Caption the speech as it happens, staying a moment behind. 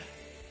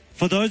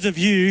For those of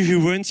you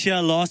who weren't here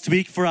last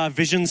week for our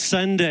Vision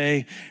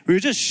Sunday, we were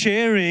just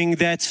sharing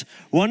that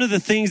one of the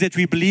things that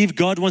we believe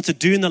God wants to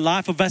do in the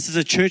life of us as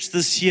a church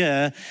this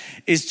year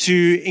is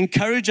to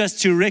encourage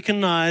us to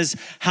recognize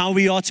how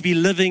we are to be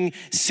living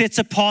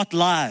set-apart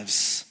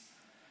lives.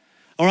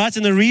 All right,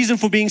 and the reason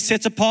for being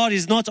set apart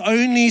is not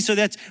only so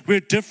that we're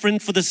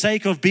different for the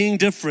sake of being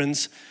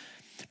different,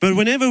 but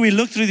whenever we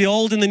look through the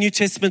Old and the New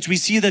Testament, we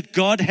see that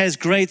God has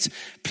great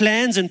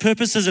plans and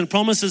purposes and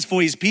promises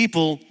for His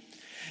people,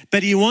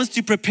 but He wants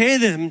to prepare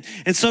them,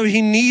 and so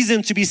He needs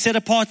them to be set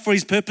apart for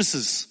His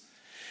purposes.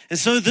 And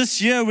so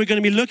this year, we're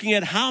going to be looking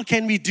at how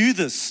can we do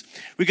this.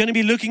 We're going to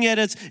be looking at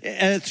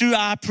it through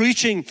our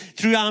preaching,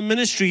 through our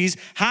ministries.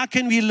 How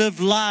can we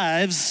live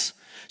lives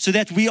so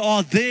that we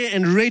are there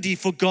and ready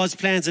for God's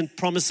plans and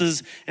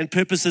promises and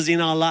purposes in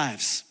our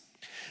lives?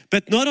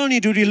 But not only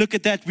do we look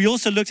at that, we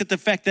also looked at the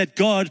fact that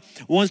God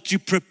wants to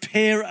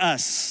prepare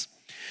us.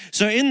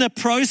 So in the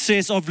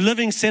process of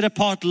living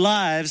set-apart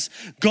lives,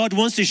 God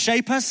wants to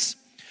shape us,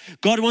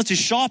 God wants to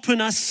sharpen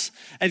us,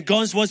 and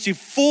God wants to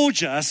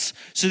forge us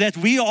so that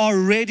we are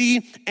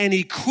ready and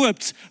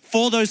equipped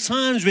for those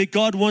times where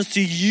God wants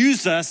to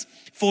use us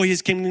for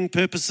His kingdom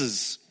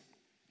purposes.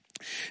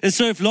 And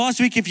so if last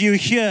week, if you were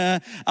here,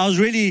 I was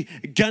really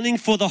gunning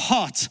for the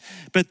heart.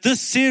 But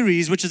this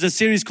series, which is a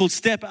series called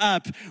Step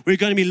Up, we're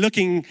going to be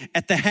looking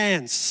at the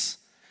hands.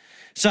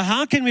 So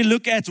how can we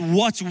look at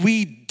what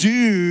we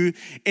do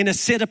in a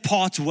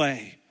set-apart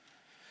way?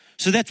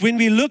 So that when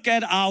we look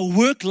at our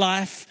work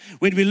life,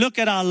 when we look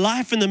at our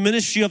life in the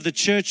ministry of the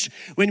church,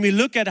 when we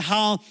look at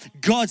how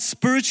God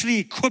spiritually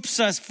equips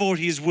us for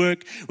His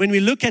work, when we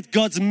look at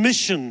God's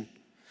mission,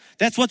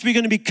 that's what we're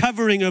going to be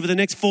covering over the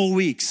next 4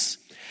 weeks.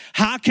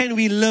 How can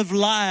we live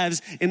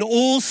lives in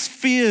all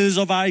spheres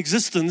of our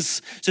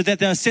existence so that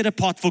they are set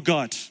apart for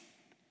God?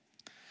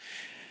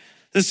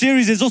 The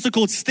series is also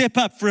called Step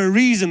Up for a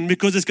reason,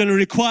 because it's going to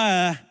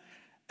require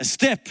a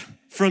step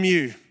from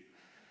you.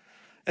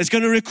 It's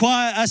going to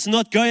require us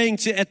not going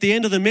to, at the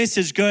end of the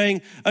message,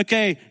 going,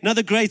 okay,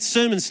 another great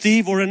sermon,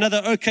 Steve, or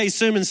another okay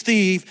sermon,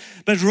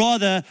 Steve, but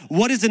rather,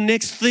 what is the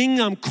next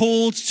thing I'm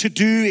called to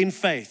do in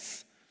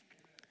faith?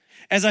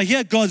 As I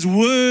hear God's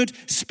word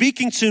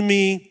speaking to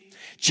me,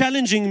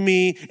 challenging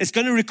me, it's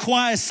going to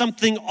require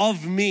something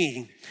of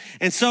me.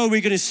 And so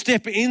we're going to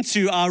step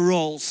into our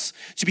roles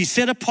to be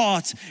set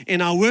apart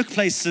in our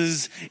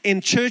workplaces,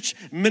 in church,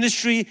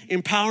 ministry,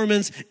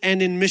 empowerment,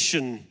 and in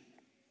mission.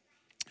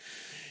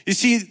 You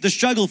see, the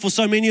struggle for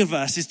so many of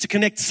us is to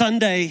connect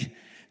Sunday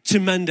to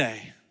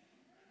Monday.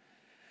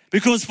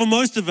 Because for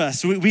most of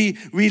us, we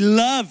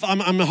love,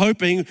 I'm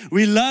hoping,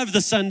 we love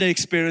the Sunday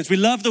experience. We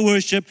love the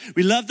worship.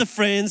 We love the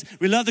friends.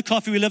 We love the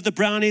coffee. We love the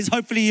brownies.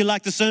 Hopefully you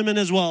like the sermon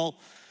as well.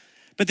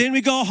 But then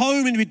we go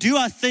home and we do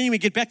our thing. We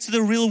get back to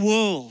the real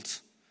world.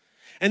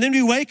 And then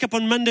we wake up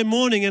on Monday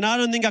morning, and I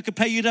don't think I could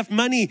pay you enough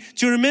money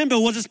to remember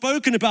what was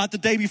spoken about the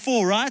day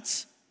before,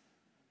 right?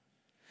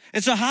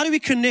 And so how do we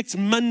connect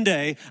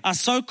Monday, our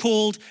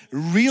so-called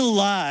real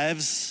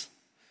lives,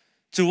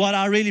 to what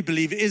I really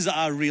believe is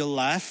our real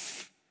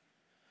life,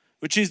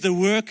 which is the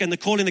work and the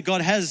calling that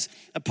God has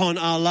upon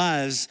our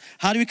lives?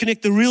 How do we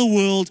connect the real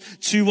world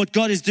to what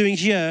God is doing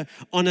here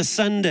on a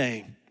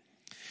Sunday?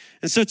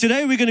 And so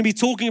today we're going to be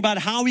talking about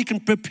how we can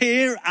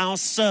prepare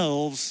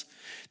ourselves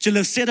to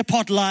live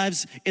set-apart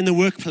lives in the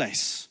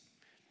workplace.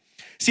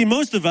 See,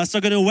 most of us are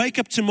going to wake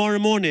up tomorrow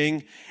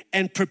morning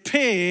and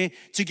prepare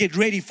to get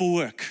ready for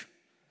work.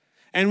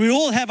 And we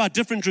all have our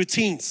different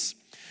routines.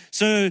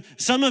 So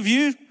some of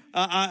you,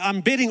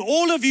 I'm betting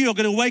all of you are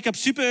going to wake up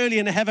super early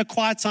and have a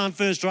quiet time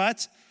first,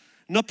 right?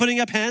 Not putting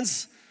up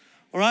hands,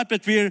 all right?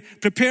 But we're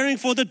preparing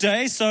for the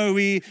day, so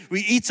we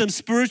eat some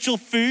spiritual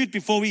food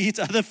before we eat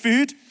other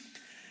food.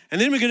 And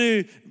then we're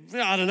going to,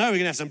 we're going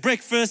to have some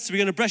breakfast, we're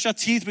going to brush our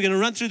teeth, we're going to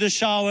run through the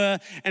shower,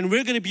 and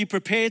we're going to be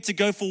prepared to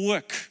go for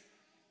work.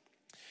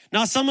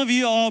 Now, some of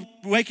you are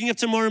waking up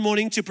tomorrow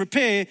morning to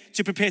prepare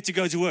to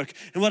go to work.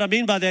 And what I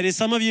mean by that is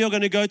some of you are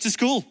going to go to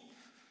school.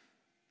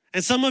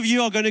 And some of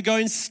you are going to go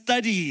and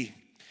study.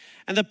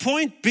 And the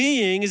point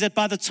being is that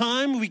by the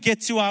time we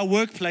get to our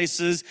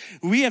workplaces,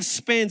 we have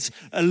spent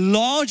a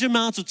large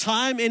amount of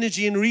time,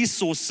 energy, and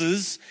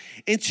resources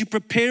into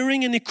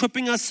preparing and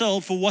equipping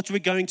ourselves for what we're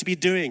going to be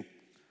doing.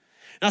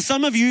 Now,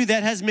 some of you,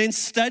 that has meant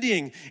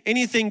studying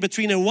anything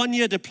between a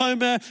 1-year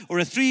diploma or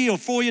a 3 or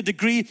 4 year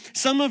degree.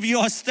 Some of you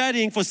are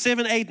studying for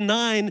 7, 8,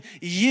 9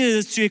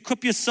 years to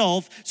equip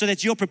yourself so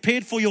that you're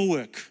prepared for your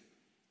work.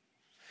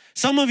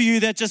 Some of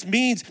you, that just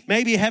means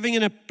maybe having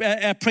an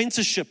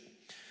apprenticeship.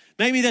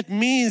 Maybe that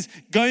means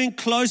going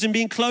close and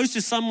being close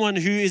to someone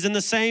who is in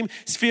the same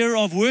sphere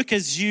of work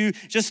as you,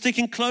 just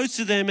sticking close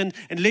to them and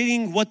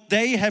letting what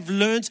they have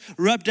learned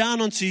rub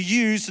down onto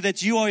you so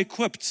that you are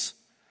equipped.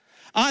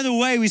 Either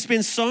way, we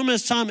spend so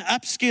much time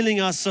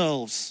upskilling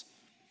ourselves,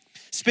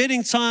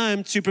 spending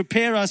time to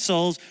prepare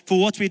ourselves for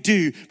what we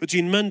do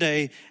between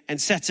Monday and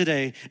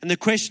Saturday. And the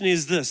question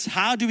is this: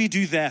 how do we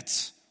do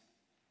that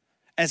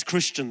as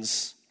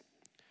Christians?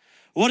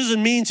 What does it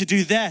mean to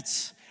do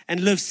that and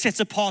live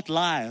set-apart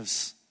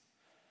lives?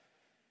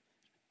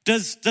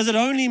 Does it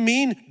only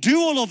mean do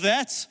all of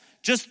that?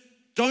 Just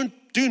don't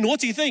do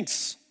naughty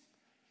things.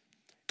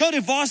 Go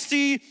to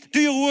varsity,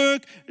 do your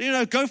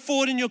work, go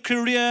forward in your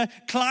career,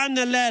 climb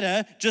the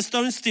ladder. Just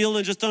don't steal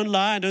and just don't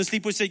lie and don't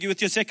sleep with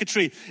your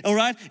secretary. All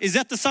right? Is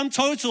that the sum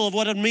total of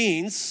what it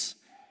means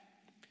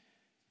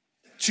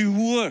to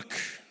work?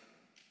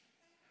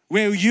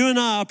 Where you and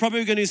I are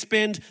probably going to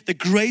spend the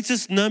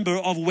greatest number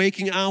of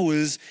waking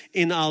hours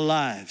in our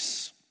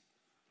lives.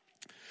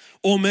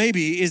 Or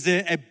maybe is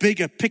there a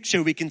bigger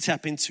picture we can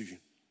tap into?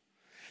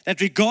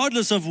 That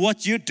regardless of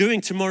what you're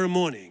doing tomorrow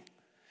morning,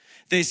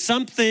 there's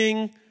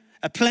something,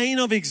 a plane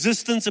of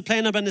existence, a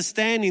plane of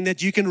understanding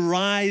that you can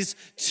rise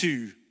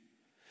to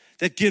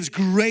that gives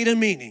greater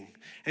meaning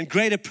and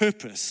greater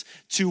purpose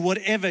to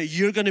whatever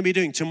you're going to be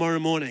doing tomorrow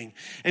morning.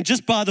 And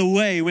just by the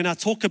way, when I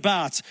talk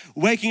about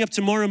waking up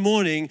tomorrow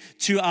morning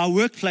to our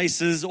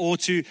workplaces or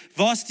to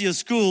varsity or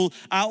school,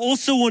 I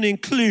also want to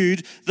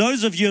include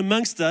those of you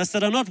amongst us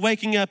that are not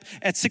waking up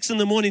at 6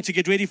 a.m. to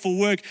get ready for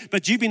work,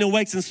 but you've been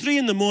awake since 3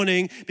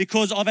 a.m.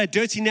 because of a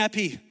dirty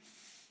nappy.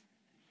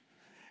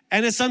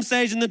 And at some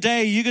stage in the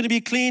day, you're going to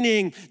be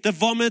cleaning the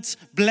vomit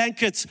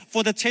blankets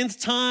for the 10th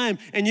time.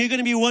 And you're going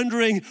to be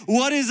wondering,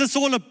 what is this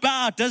all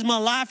about? Does my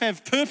life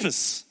have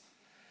purpose?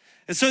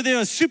 And so there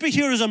are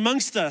superheroes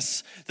amongst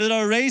us that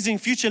are raising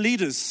future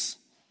leaders.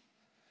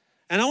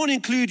 And I want to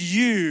include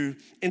you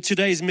in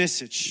today's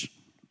message.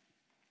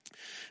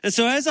 And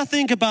so as I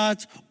think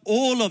about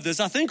all of this,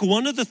 I think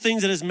one of the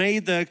things that has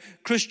made the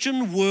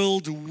Christian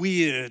world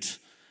weird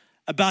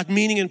about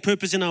meaning and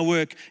purpose in our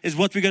work is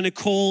what we're going to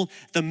call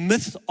the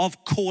myth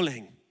of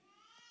calling.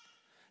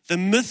 The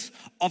myth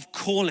of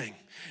calling.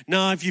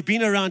 Now, if you've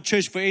been around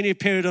church for any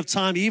period of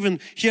time, even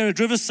here at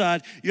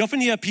Riverside, you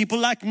often hear people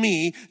like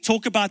me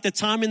talk about the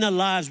time in their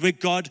lives where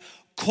God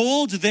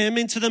called them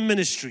into the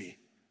ministry.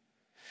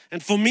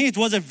 And for me, it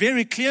was a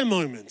very clear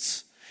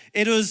moment.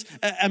 It was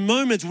a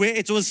moment where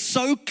it was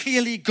so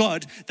clearly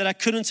God that I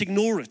couldn't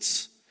ignore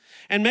it.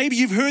 And maybe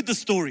you've heard the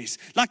stories,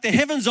 like the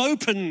heavens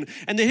open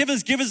and the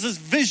heavens give us this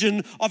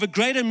vision of a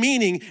greater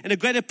meaning and a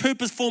greater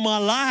purpose for my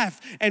life.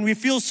 And we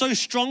feel so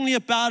strongly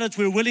about it,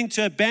 we're willing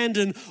to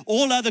abandon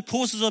all other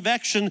courses of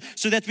action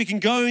so that we can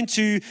go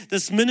into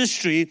this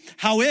ministry.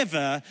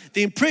 However,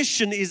 the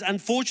impression is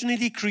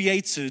unfortunately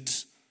created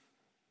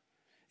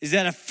is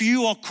that a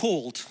few are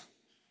called.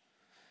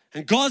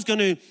 And God's going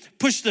to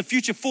push the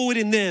future forward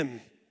in them.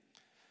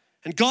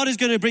 And God is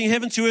going to bring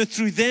heaven to earth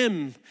through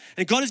them.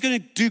 And God is going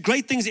to do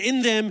great things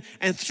in them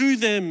and through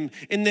them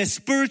in their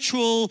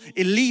spiritual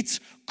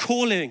elite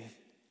calling.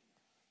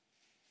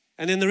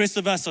 And then the rest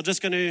of us are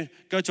just going to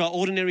go to our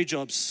ordinary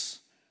jobs,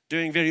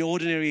 doing very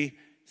ordinary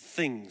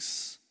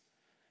things.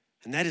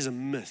 And that is a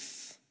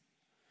myth.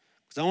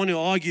 Because I want to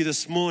argue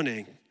this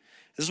morning,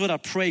 this is what I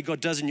pray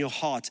God does in your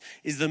heart,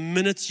 is the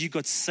minute you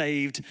got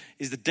saved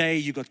is the day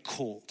you got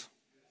called.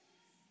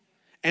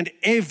 And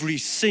every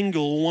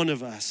single one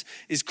of us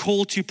is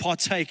called to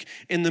partake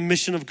in the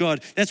mission of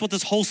God. That's what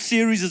this whole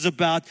series is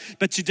about.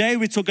 But today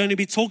we're going to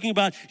be talking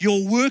about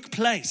your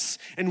workplace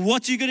and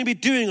what you're going to be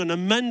doing on a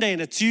Monday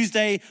and a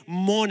Tuesday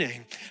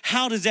morning.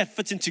 How does that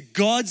fit into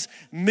God's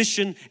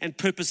mission and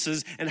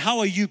purposes? And how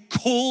are you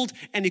called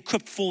and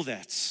equipped for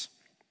that?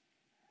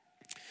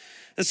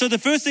 And so the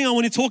first thing I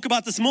want to talk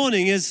about this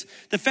morning is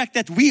the fact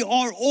that we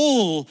are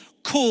all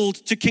called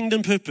to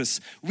kingdom purpose.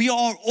 We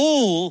are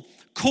all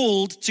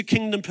called to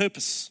kingdom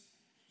purpose.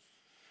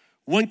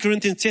 1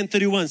 Corinthians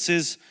 10:31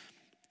 says,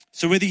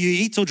 so whether you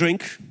eat or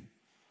drink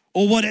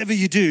or whatever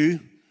you do,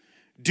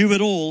 do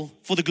it all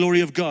for the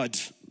glory of God.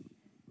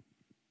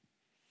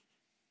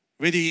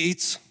 Whether you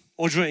eat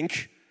or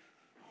drink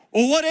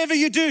or whatever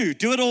you do,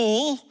 do it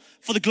all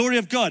for the glory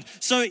of God.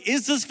 So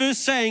is this verse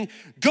saying,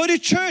 go to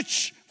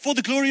church for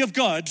the glory of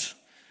God,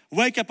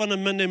 wake up on a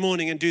Monday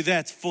morning and do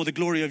that for the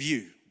glory of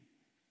you?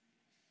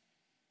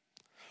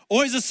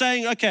 Or is it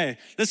saying, okay,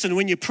 listen,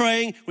 when you're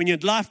praying, when you're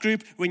at life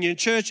group, when you're in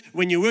church,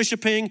 when you're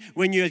worshiping,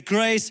 when you're at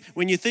grace,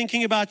 when you're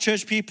thinking about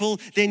church people,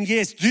 then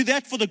yes, do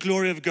that for the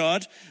glory of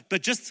God,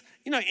 but just,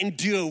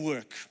 endure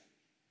work.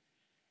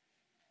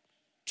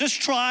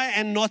 Just try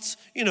and not,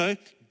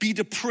 be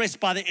depressed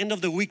by the end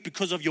of the week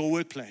because of your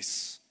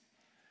workplace.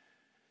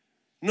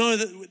 No,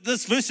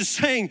 this verse is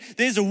saying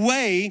there's a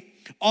way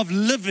of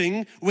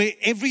living where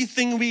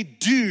everything we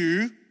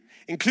do,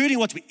 including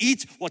what we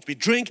eat, what we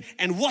drink,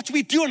 and what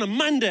we do on a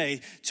Monday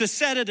to a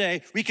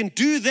Saturday, we can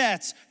do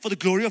that for the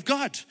glory of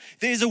God.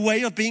 There's a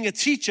way of being a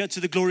teacher to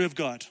the glory of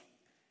God.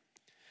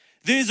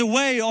 There's a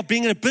way of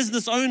being a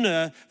business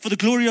owner for the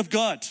glory of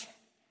God.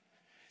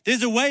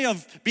 There's a way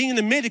of being in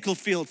the medical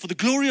field for the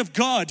glory of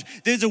God.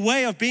 There's a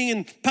way of being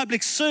in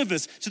public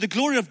service to the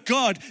glory of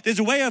God. There's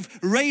a way of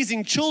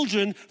raising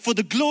children for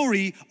the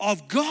glory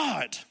of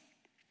God.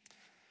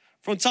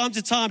 From time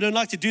to time, I don't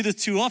like to do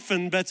this too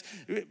often, but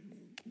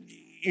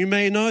You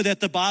may know that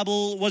the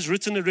Bible was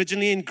written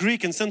originally in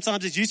Greek, and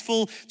sometimes it's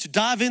useful to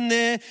dive in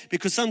there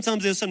because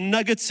sometimes there's some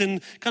nuggets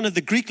in kind of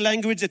the Greek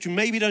language that you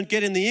maybe don't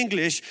get in the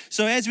English.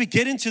 So as we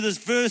get into this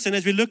verse and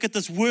as we look at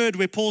this word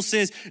where Paul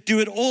says, do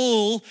it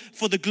all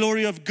for the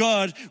glory of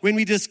God, when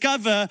we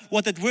discover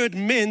what that word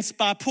means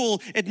by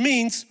Paul, it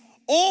means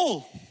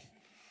all.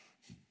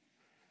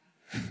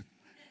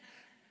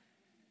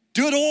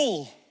 Do it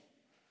all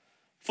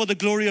for the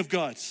glory of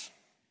God.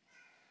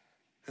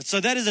 And so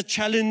that is a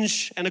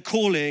challenge and a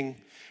calling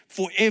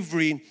for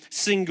every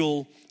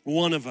single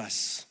one of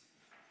us.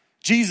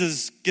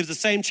 Jesus gives the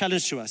same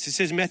challenge to us. He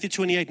says, Matthew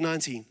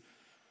 28:19.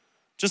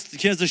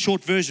 Just here's the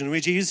short version where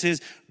Jesus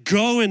says,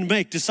 go and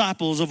make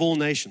disciples of all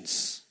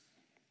nations.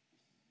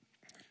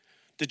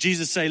 Did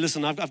Jesus say,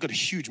 listen, I've got a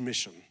huge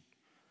mission.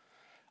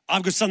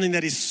 I've got something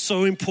that is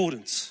so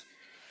important.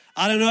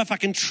 I don't know if I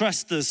can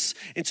trust this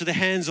into the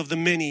hands of the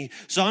many.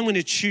 So I'm going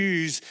to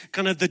choose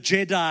kind of the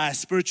Jedi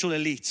spiritual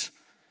elite.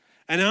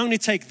 And I'm going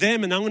to take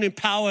them and I'm going to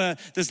empower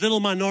this little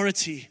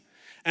minority.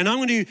 And I'm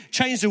going to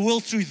change the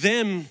world through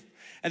them.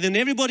 And then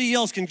everybody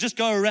else can just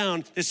go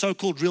around their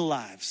so-called real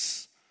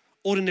lives,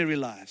 ordinary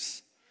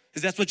lives.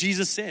 Because that's what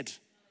Jesus said.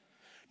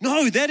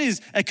 No, that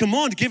is a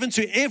command given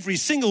to every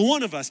single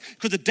one of us.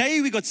 Because the day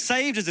we got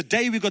saved is the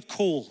day we got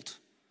called.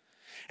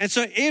 And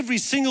so every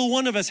single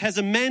one of us has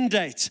a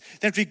mandate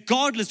that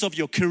regardless of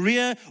your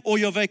career or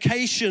your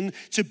vocation,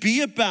 to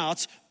be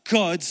about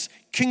God's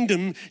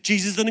kingdom.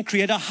 Jesus didn't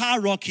create a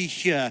hierarchy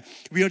here.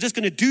 We are just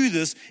going to do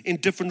this in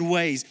different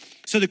ways.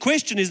 So the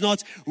question is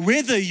not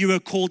whether you are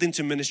called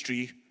into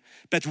ministry,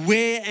 but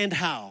where and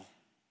how.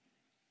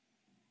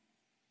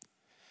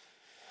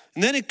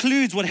 And that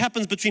includes what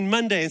happens between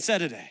Monday and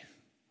Saturday.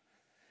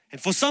 And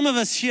for some of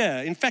us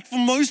here, in fact, for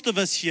most of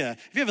us here,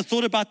 have you ever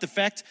thought about the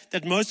fact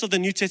that most of the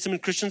New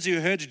Testament Christians who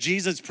heard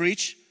Jesus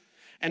preach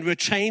and were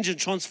changed and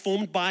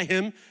transformed by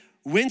him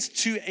went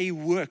to a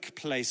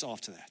workplace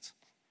after that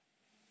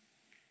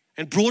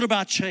and brought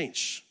about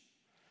change?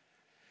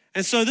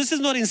 And so this is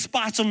not in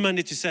spite of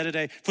Monday to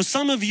Saturday. For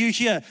some of you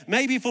here,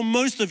 maybe for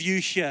most of you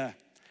here,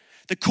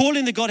 the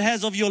calling that God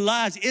has of your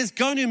lives is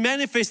going to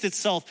manifest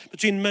itself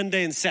between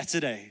Monday and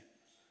Saturday.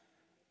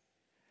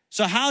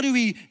 So how do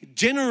we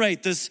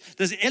generate this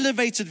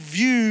elevated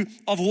view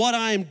of what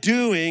I am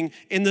doing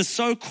in the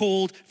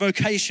so-called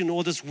vocation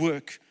or this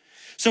work?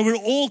 So we're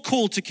all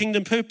called to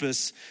kingdom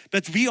purpose,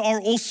 but we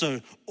are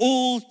also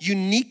all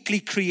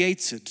uniquely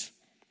created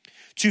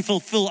to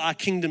fulfill our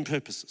kingdom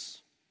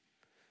purposes.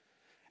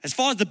 As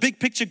far as the big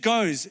picture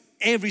goes,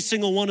 every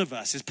single one of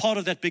us is part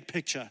of that big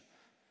picture.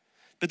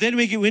 But then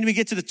when we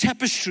get to the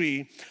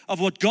tapestry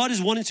of what God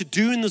is wanting to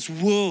do in this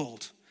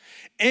world,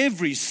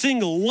 every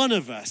single one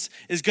of us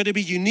is going to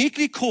be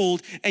uniquely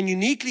called and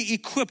uniquely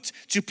equipped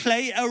to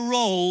play a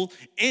role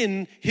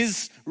in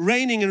his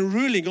reigning and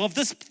ruling of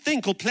this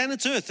thing called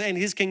planet Earth and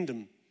his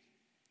kingdom.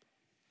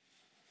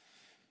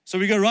 So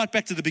we go right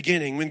back to the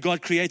beginning when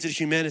God created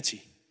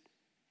humanity.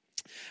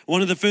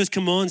 One of the first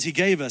commands he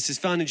gave us is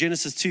found in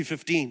Genesis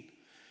 2:15,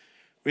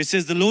 where it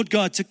says, the Lord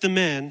God took the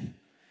man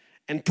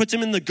and put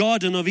him in the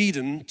Garden of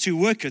Eden to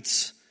work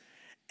it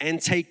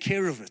and take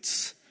care of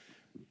it.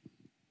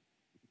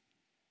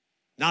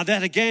 Now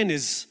that again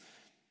is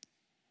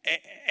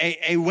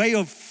a way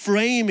of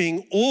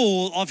framing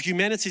all of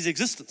humanity's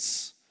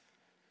existence.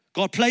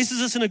 God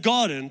places us in a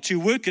garden to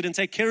work it and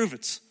take care of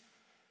it.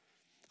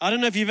 I don't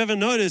know if you've ever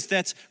noticed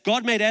that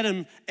God made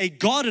Adam a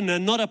gardener,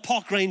 not a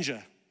park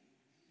ranger.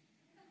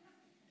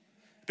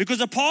 Because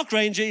a park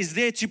ranger is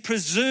there to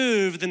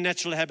preserve the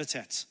natural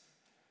habitat.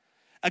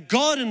 A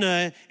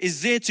gardener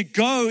is there to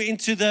go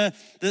into the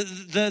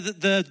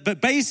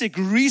basic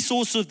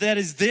resources that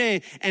is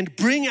there and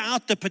bring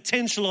out the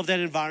potential of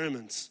that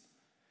environment.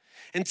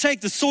 And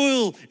take the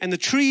soil and the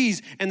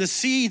trees and the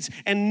seeds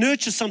and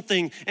nurture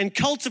something and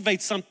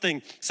cultivate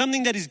something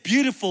that is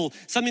beautiful,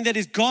 something that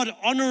is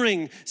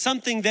God-honoring,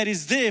 something that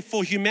is there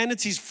for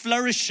humanity's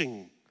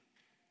flourishing.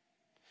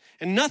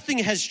 And nothing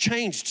has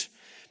changed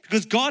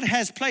because God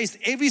has placed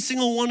every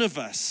single one of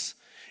us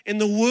in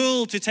the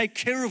world to take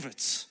care of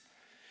it.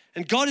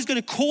 And God is going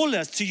to call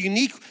us to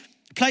unique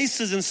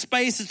places and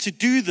spaces to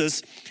do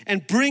this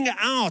and bring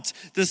out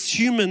this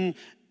human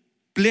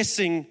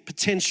blessing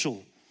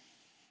potential,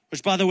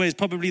 which, by the way, is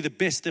probably the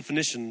best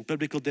definition,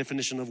 biblical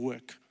definition of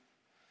work.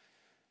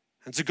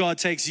 And so God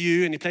takes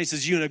you and he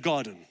places you in a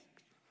garden.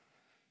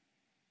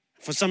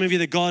 For some of you,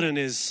 the garden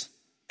is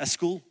a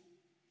school.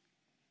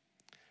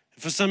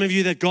 For some of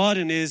you, that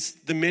garden is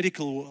the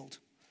medical world.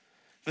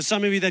 For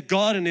some of you, that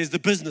garden is the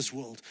business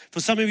world.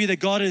 For some of you, the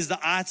garden is the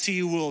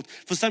IT world.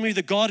 For some of you,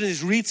 the garden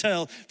is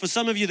retail. For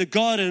some of you, the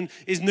garden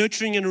is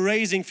nurturing and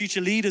raising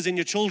future leaders in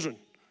your children.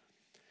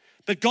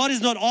 But God is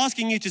not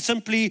asking you to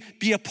simply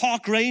be a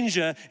park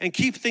ranger and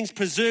keep things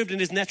preserved in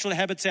his natural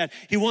habitat.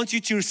 He wants you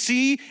to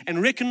see and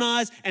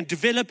recognize and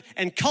develop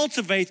and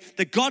cultivate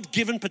the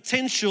God-given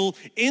potential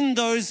in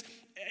those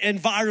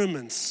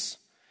environments.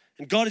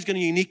 And God is going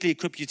to uniquely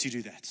equip you to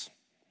do that.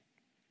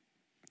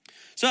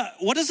 So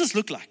what does this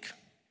look like?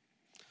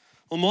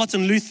 Well,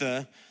 Martin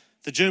Luther,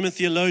 the German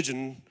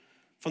theologian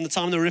from the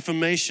time of the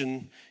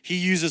Reformation, he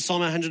uses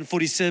Psalm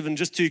 147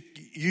 just to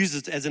use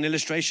it as an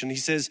illustration. He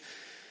says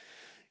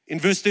in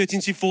verse 13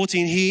 to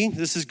 14,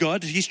 this is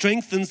God, He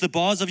strengthens the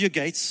bars of your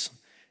gates,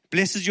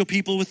 blesses your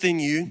people within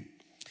you.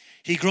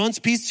 He grants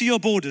peace to your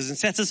borders and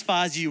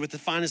satisfies you with the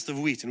finest of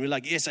wheat. And we're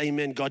like, yes,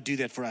 amen, God, do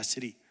that for our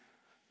city.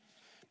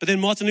 But then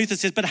Martin Luther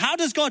says, but how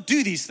does God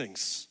do these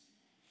things?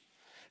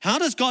 How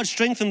does God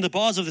strengthen the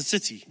bars of the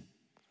city?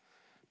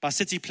 By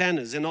city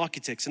planners and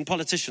architects and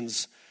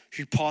politicians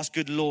who pass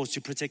good laws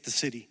to protect the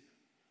city.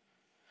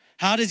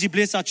 How does He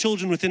bless our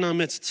children within our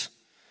midst?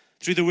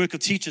 Through the work of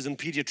teachers and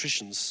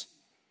pediatricians.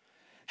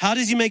 How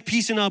does He make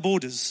peace in our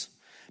borders?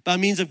 By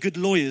means of good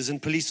lawyers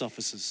and police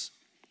officers.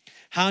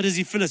 How does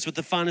He fill us with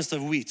the finest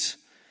of wheat?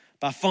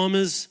 By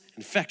farmers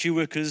and factory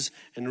workers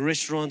and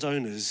restaurant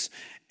owners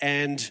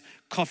and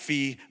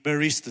coffee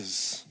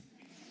baristas.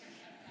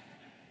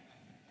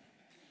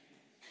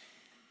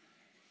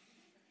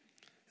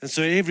 And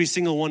so every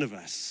single one of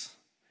us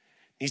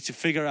needs to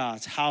figure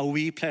out how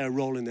we play a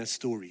role in that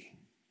story.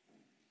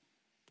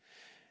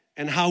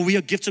 And how we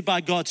are gifted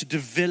by God to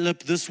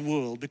develop this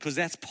world, because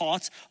that's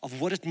part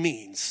of what it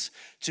means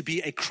to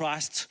be a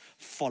Christ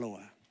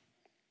follower.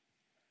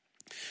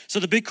 So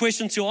the big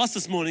question to ask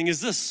this morning is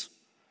this.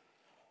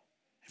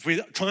 If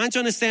we're trying to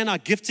understand our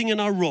gifting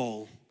and our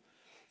role,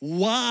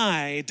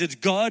 why did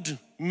God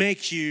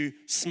make you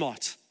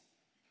smart?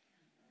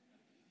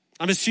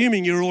 I'm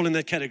assuming you're all in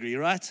that category,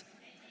 right?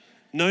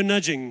 No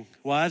nudging,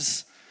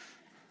 wives.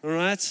 All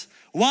right?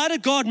 Why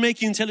did God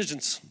make you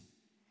intelligent?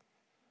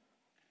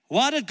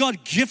 Why did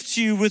God gift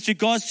you with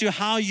regards to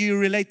how you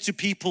relate to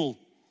people?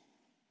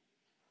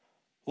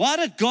 Why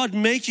did God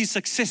make you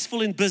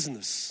successful in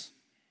business?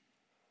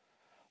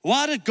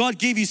 Why did God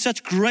give you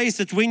such grace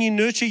that when you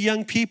nurture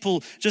young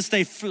people, just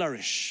they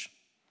flourish?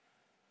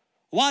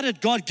 Why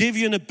did God give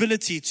you an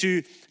ability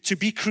to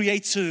be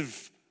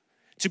creative,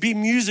 to be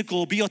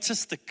musical, be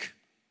artistic?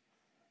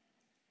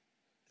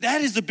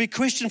 That is the big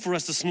question for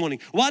us this morning.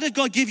 Why did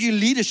God give you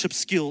leadership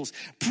skills,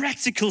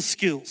 practical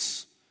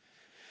skills?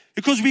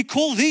 Because we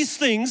call these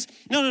things,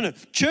 no.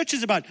 Church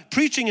is about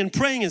preaching and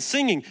praying and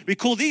singing. We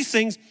call these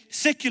things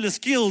secular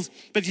skills.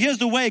 But here's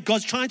the way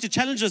God's trying to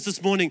challenge us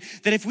this morning,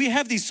 that if we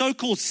have these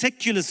so-called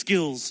secular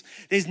skills,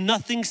 there's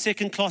nothing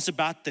second class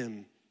about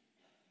them.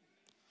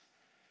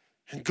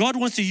 And God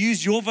wants to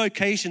use your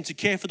vocation to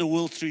care for the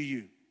world through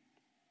you.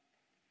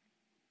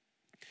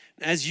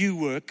 As you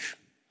work,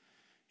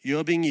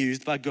 you're being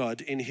used by God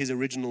in His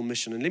original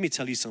mission. And let me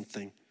tell you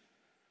something.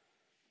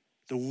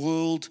 The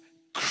world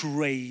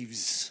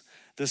craves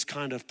this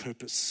kind of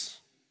purpose.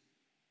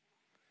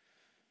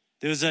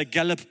 There was a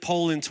Gallup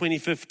poll in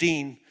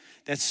 2015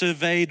 that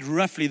surveyed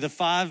roughly the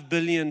 5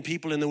 billion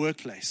people in the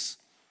workplace.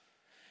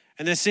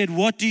 And they said,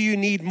 what do you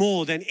need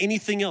more than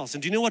anything else?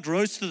 And do you know what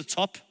rose to the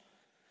top?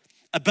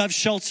 Above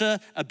shelter,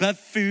 above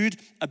food,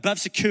 above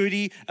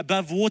security,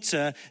 above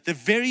water, the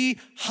very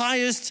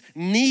highest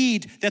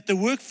need that the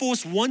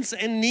workforce wants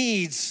and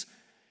needs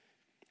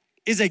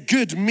is a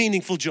good,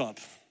 meaningful job.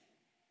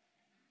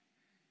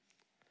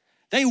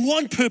 They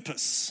want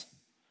purpose.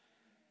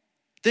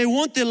 They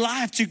want their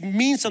life to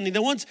mean something. They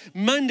want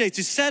Monday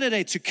to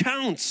Saturday to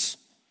count.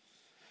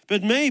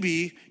 But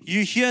maybe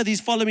you hear these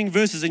following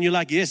verses and you're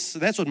like, yes,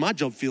 that's what my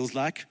job feels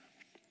like.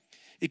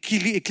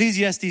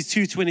 Ecclesiastes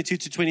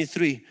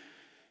 2:22-23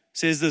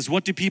 says this,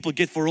 what do people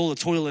get for all the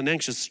toil and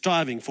anxious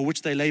striving for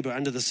which they labor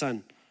under the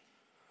sun?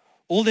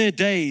 All their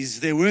days,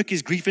 their work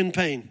is grief and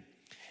pain.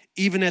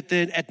 Even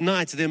at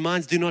night, their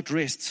minds do not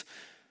rest.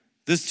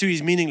 This too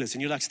is meaningless.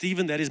 And you're like,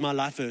 Stephen, that is my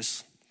life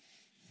verse.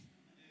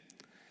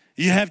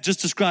 You have just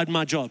described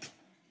my job.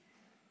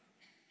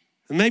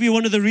 And maybe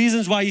one of the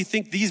reasons why you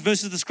think these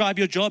verses describe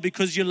your job,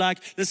 because you're like,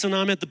 listen,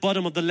 I'm at the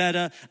bottom of the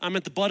ladder. I'm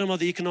at the bottom of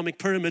the economic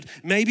pyramid.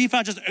 Maybe if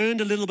I just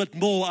earned a little bit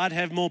more, I'd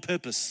have more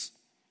purpose.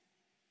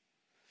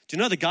 Do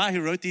you know the guy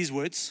who wrote these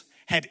words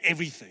had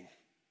everything?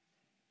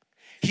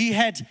 He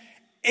had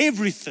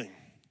everything.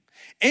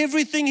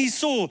 Everything he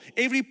saw,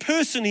 every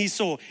person he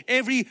saw,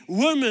 every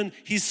woman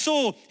he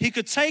saw, he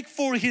could take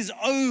for his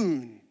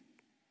own.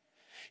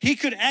 He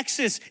could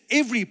access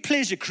every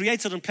pleasure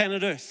created on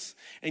planet Earth.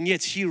 And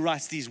yet he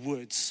writes these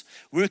words.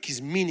 Work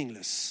is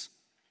meaningless.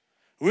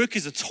 Work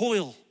is a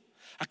toil.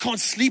 I can't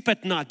sleep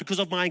at night because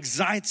of my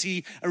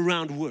anxiety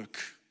around work.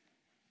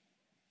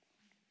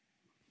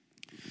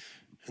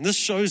 And this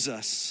shows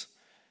us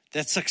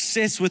that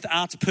success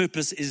without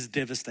purpose is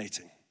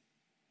devastating.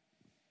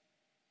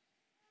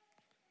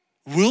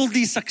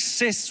 Worldly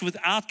success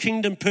without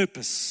kingdom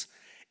purpose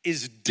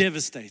is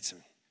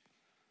devastating.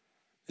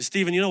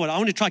 Stephen, you know what? I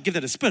want to try to give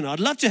that a spin.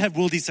 I'd love to have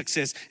worldly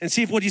success and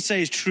see if what you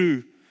say is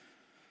true.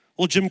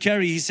 Or Jim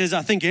Carrey, he says,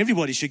 I think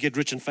everybody should get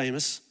rich and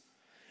famous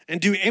and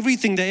do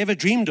everything they ever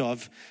dreamed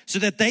of so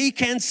that they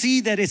can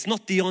see that it's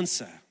not the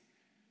answer.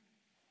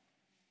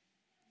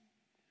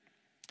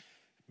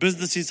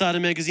 Business Insider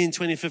magazine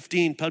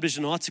 2015 published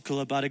an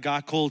article about a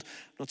guy called,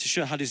 I'm not too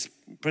sure how to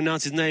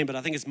pronounce his name, but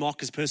I think it's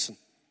Marcus Persson.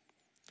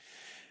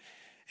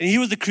 And he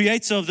was the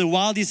creator of the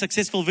wildly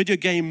successful video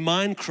game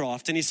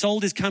Minecraft, and he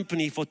sold his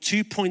company for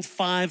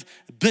 $2.5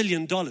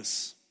 billion.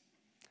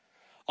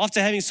 After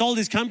having sold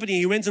his company,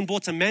 he went and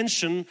bought a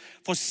mansion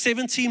for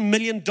 $70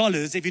 million.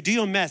 If you do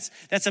your maths,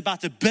 that's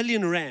about R1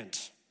 billion.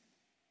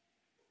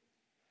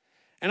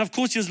 And of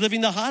course, he was living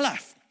the high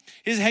life.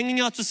 He's hanging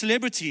out with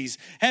celebrities,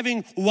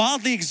 having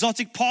wildly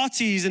exotic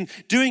parties and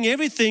doing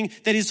everything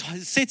that he's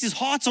set his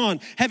heart on,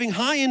 having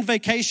high-end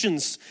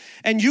vacations.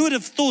 And you would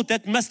have thought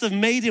that must have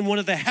made him one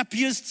of the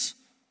happiest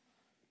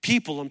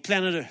people on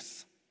planet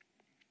Earth.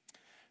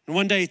 And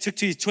one day he took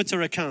to his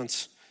Twitter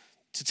account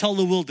to tell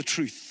the world the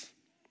truth.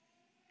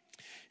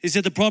 He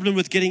said the problem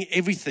with getting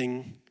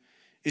everything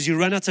is you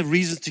run out of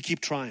reasons to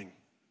keep trying.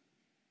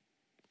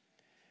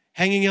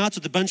 Hanging out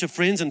with a bunch of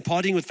friends and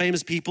partying with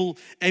famous people,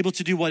 able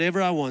to do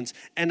whatever I want,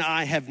 and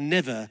I have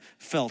never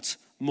felt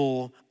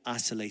more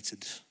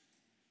isolated.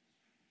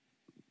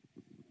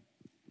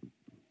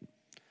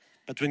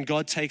 But when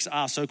God takes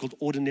our so-called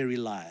ordinary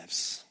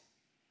lives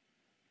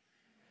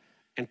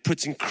and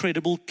puts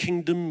incredible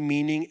kingdom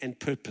meaning and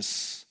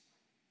purpose,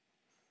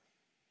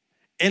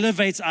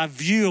 elevates our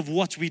view of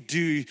what we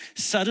do,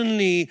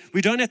 suddenly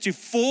we don't have to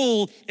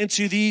fall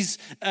into these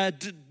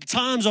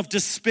times of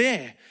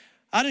despair.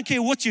 I don't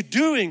care what you're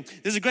doing.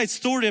 There's a great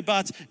story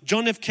about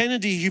John F.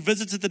 Kennedy. He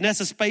visited the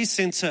NASA Space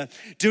Center.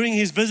 During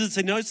his visits,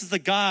 he noticed a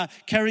guy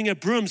carrying a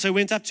broom. So he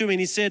went up to him and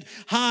he said,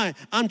 "Hi,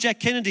 I'm Jack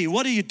Kennedy.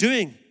 What are you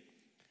doing?"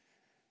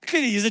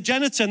 Clearly, he's a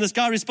janitor. And this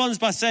guy responds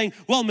by saying,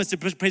 "Well, Mr.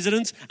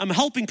 President, I'm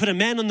helping put a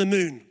man on the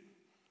moon."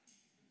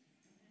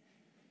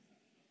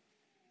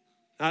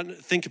 Now,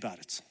 think about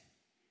it.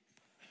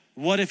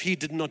 What if he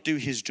did not do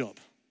his job?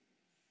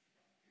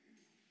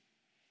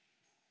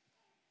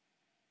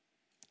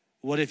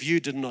 What if you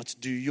did not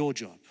do your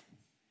job?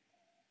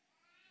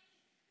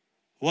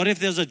 What if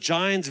there's a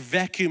giant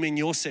vacuum in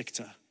your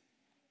sector?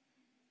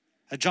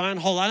 A giant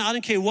hole. I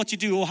don't care what you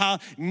do or how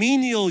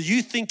menial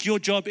you think your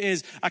job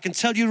is. I can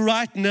tell you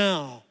right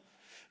now,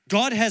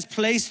 God has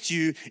placed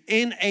you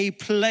in a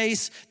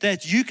place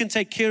that you can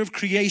take care of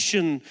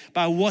creation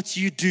by what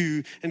you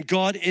do, and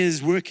God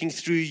is working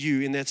through you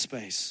in that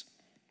space.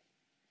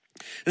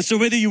 And so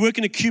whether you work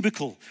in a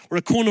cubicle or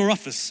a corner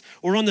office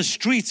or on the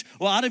street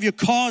or out of your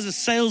car as a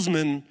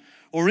salesman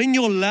or in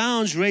your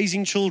lounge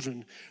raising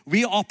children,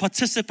 we are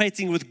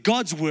participating with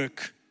God's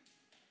work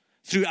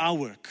through our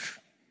work.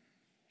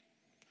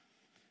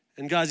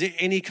 And guys,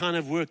 any kind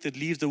of work that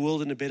leaves the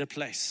world in a better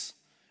place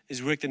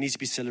is work that needs to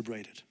be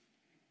celebrated.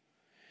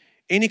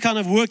 Any kind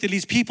of work that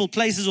leaves people,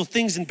 places, or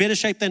things in better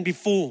shape than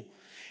before.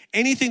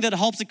 Anything that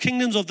helps the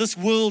kingdoms of this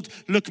world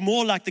look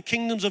more like the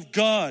kingdoms of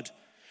God,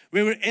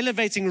 where we're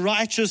elevating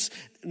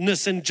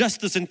righteousness and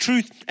justice and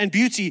truth and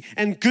beauty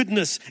and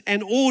goodness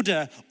and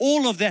order.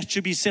 All of that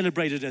should be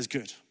celebrated as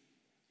good.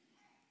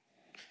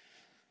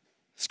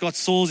 Scott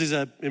Sauls is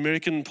an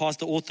American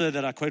pastor author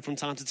that I quote from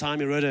time to time.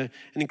 He wrote an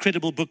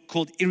incredible book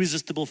called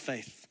Irresistible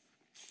Faith.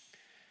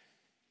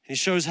 He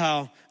shows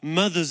how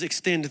mothers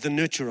extend the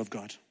nurture of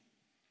God.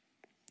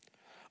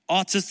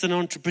 Artists and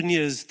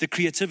entrepreneurs, the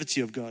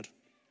creativity of God.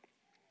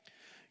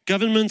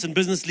 Government and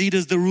business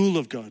leaders, the rule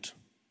of God.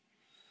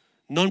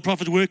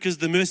 Non-profit workers,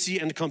 the mercy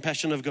and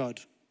compassion of God.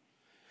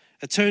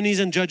 Attorneys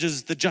and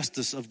judges, the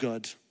justice of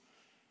God.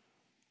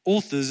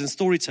 Authors and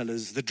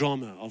storytellers, the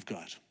drama of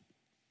God.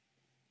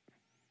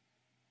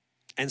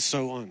 And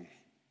so on.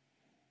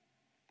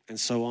 And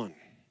so on.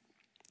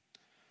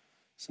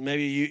 So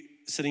maybe you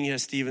sitting here,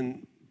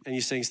 Stephen, and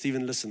you're saying,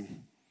 "Stephen,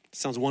 listen, it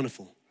sounds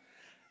wonderful.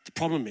 The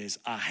problem is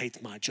I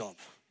hate my job."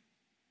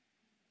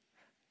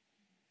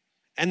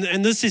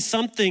 And this is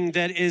something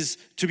that is,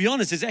 to be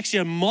honest, is actually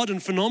a modern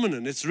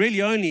phenomenon. It's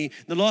really only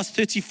in the last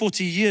 30,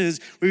 40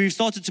 years where we've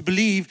started to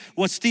believe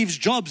what Steve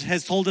Jobs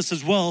has told us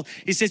as well.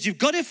 He says, you've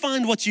got to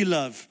find what you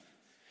love.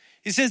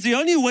 He says, the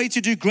only way to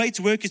do great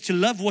work is to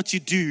love what you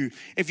do.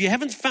 If you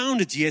haven't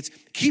found it yet,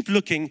 keep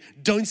looking,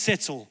 don't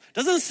settle.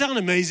 Doesn't it sound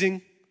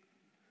amazing?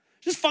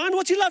 Just find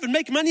what you love and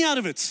make money out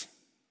of it.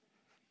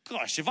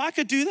 Gosh, if I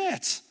could do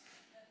that.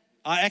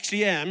 I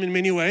actually am in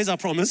many ways, I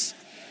promise.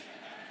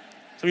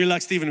 So you're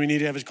like, "Stephen, we need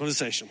to have a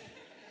conversation."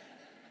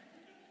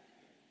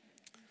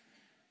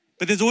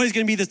 But there's always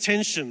going to be the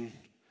tension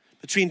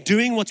between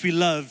doing what we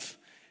love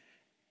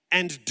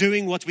and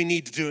doing what we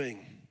need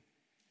doing.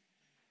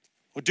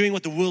 Or doing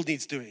what the world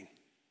needs doing.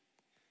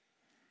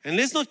 And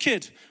let's not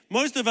kid,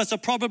 most of us are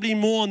probably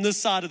more on this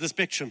side of the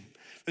spectrum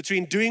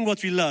between doing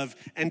what we love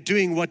and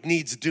doing what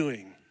needs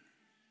doing.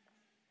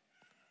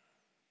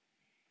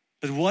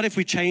 But what if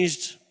we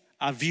changed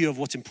our view of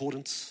what's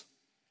important?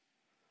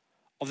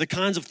 Of the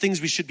kinds of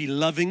things we should be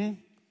loving?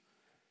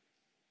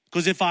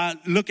 Because if I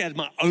look at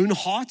my own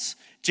heart,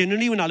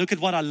 generally when I look at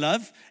what I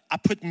love, I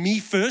put me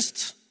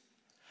first.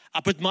 I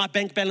put my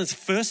bank balance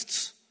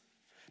first.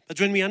 But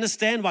when we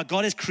understand why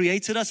God has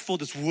created us for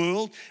this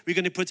world, we're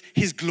going to put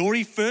His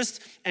glory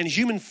first and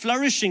human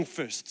flourishing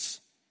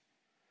first.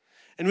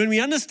 And when we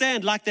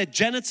understand, like that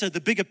janitor, the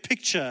bigger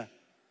picture,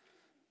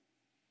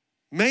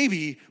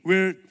 maybe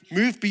we're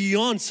moved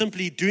beyond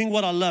simply doing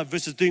what I love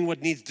versus doing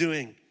what needs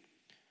doing.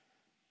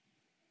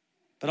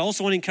 But I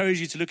also want to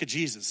encourage you to look at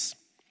Jesus.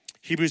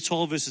 Hebrews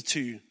 12 verses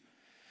 2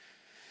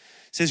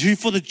 says, who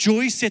for the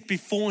joy set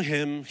before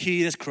him,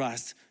 he is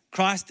Christ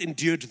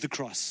endured the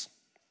cross.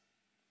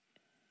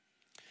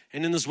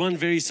 And in this one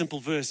very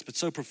simple verse, but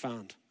so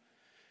profound,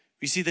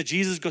 we see that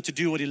Jesus got to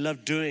do what he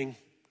loved doing.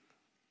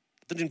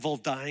 It didn't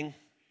involve dying,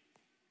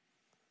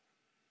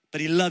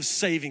 but he loved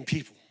saving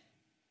people.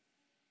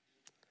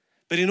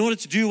 But in order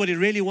to do what he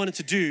really wanted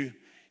to do,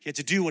 he had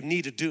to do what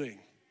needed doing.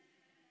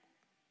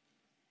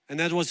 And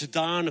that was to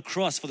die on a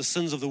cross for the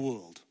sins of the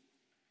world.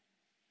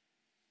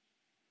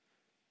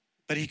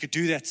 But he could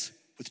do that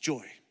with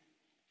joy.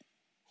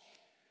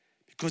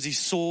 Because he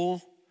saw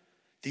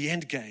the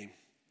end game.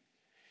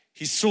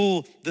 He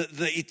saw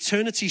the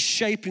eternity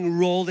shaping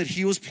role that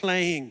he was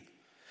playing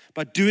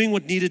by doing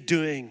what needed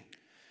doing.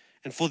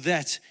 And for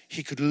that,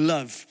 he could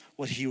love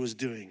what he was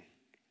doing.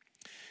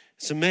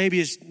 So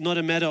maybe it's not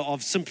a matter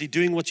of simply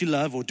doing what you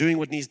love or doing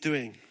what needs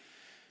doing.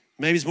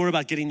 Maybe it's more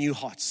about getting new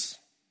hearts.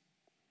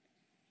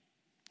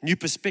 New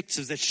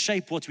perspectives that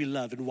shape what we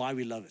love and why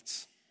we love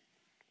it.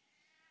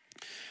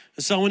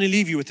 And so I want to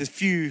leave you with a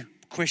few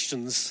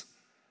questions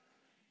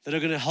that are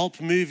going to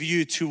help move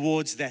you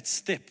towards that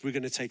step we're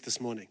going to take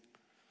this morning.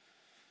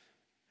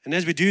 And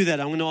as we do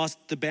that, I'm going to ask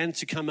the band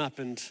to come up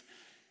and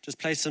just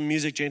play some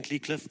music gently,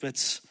 Cliff.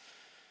 But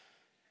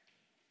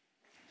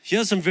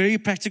here's some very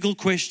practical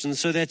questions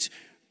so that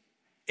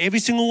every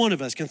single one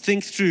of us can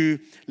think through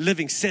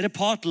living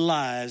set-apart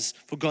lives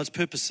for God's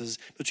purposes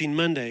between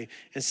Monday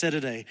and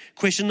Saturday.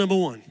 Question number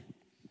 1.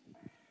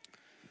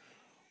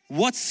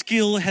 What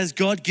skill has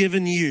God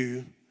given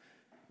you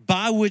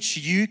by which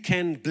you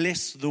can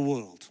bless the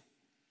world?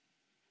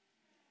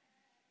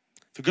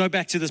 If we go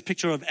back to this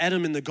picture of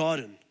Adam in the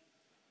garden,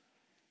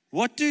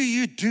 what do?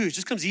 It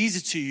just comes easy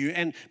to you.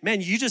 And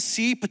man, you just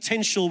see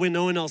potential where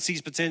no one else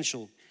sees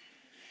potential.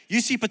 You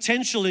see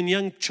potential in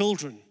young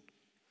children,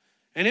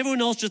 and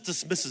everyone else just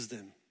dismisses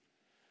them.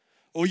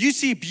 Or you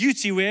see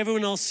beauty where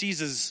everyone else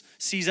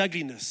sees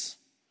ugliness.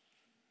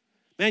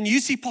 Man, you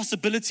see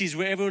possibilities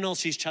where everyone else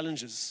sees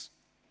challenges.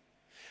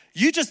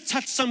 You just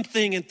touch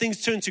something and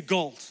things turn to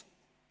gold.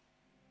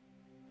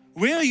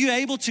 Where are you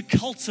able to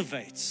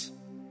cultivate?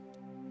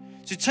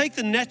 To take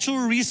the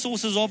natural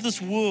resources of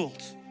this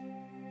world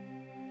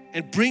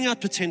and bring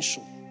out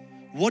potential.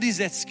 What is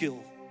that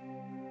skill?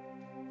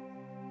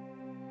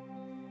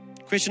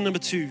 Question number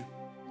 2.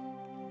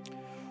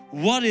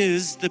 What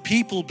is the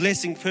people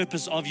blessing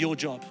purpose of your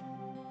job?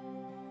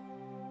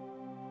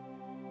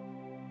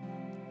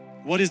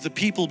 What is the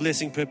people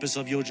blessing purpose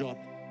of your job?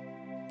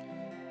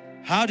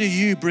 How do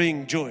you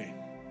bring joy,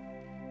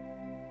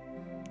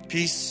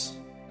 peace,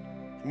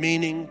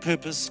 meaning,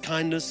 purpose,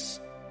 kindness,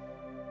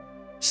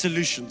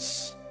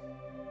 solutions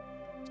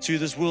to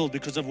this world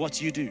because of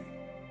what you do?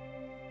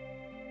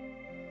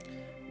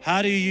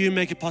 How do you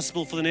make it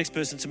possible for the next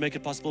person to make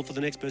it possible for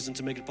the next person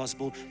to make it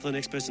possible for the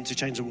next person to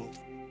change the world?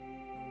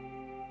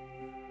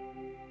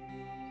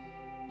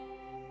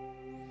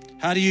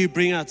 How do you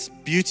bring out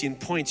beauty and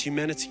point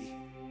humanity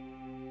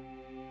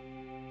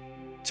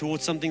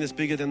towards something that's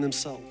bigger than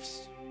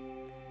themselves?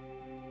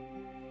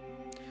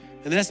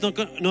 And that's not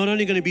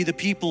only going to be the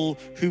people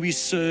who we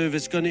serve,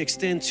 it's going to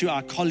extend to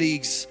our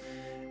colleagues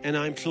and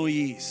our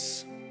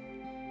employees.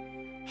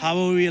 How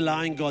are we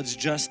allowing God's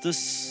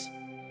justice,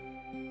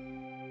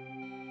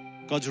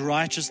 God's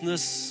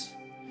righteousness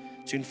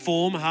to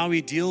inform how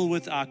we deal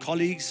with our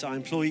colleagues, our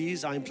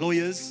employees, our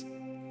employers?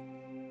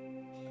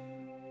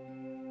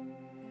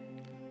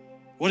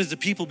 What is the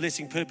people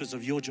blessing purpose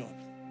of your job?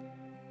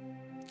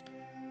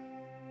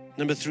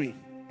 Number 3.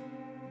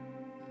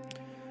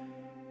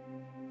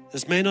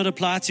 This may not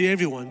apply to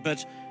everyone,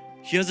 but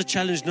here's a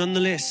challenge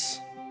nonetheless.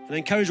 And I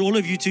encourage all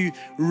of you to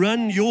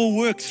run your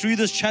work through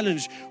this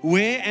challenge.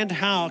 Where and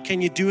how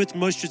can you do it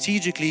most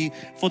strategically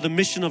for the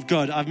mission of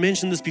God? I've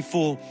mentioned this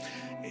before.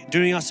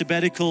 During our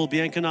sabbatical,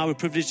 Bianca and I were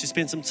privileged to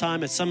spend some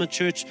time at Summit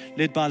Church,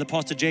 led by the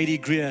pastor J.D.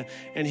 Greer.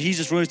 And he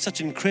just wrote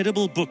such an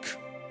incredible book.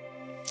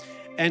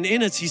 And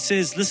in it, he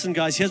says, listen,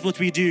 guys, here's what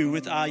we do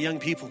with our young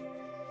people.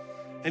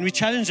 And we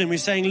challenge them. We're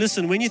saying,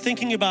 listen, when you're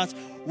thinking about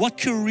what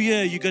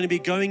career you're going to be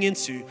going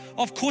into,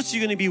 of course you're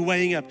going to be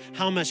weighing up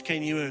how much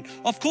can you earn.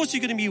 Of course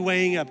you're going to be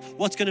weighing up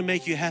what's going to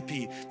make you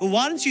happy. But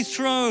why don't you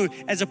throw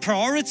as a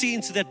priority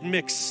into that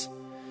mix,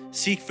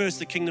 seek first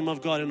the kingdom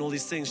of God and all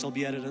these things shall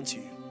be added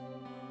unto you.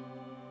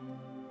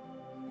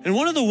 And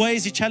one of the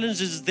ways he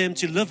challenges them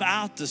to live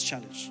out this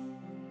challenge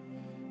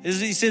is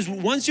he says,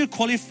 once you're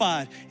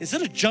qualified,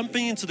 instead of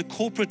jumping into the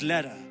corporate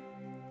ladder,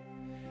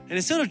 and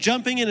instead of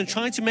jumping in and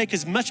trying to make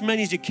as much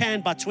money as you can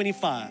by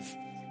 25,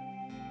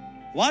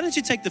 why don't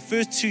you take the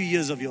first 2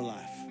 years of your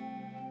life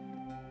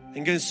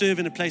and go and serve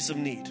in a place of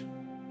need?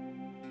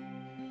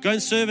 Go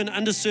and serve an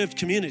underserved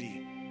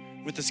community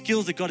with the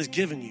skills that God has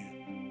given you.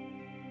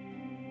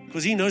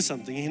 Because he knows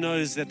something. He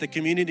knows that the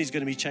community is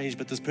going to be changed,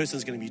 but this person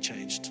is going to be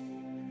changed.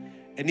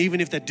 And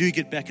even if they do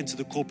get back into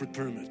the corporate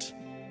pyramid,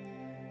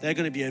 they're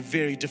going to be a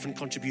very different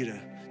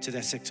contributor to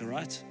that sector,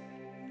 right?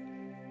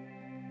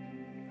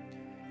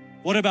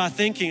 What about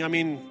thinking,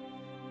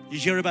 You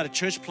hear about a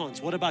church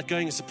plant. What about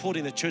going and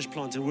supporting the church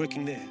plant and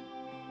working there?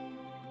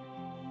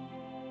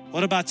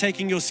 What about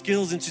taking your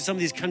skills into some of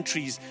these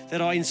countries that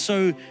are in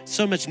so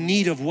much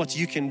need of what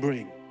you can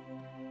bring?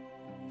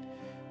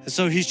 And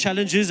so his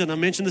challenge is, and I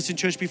mentioned this in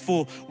church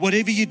before,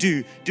 whatever you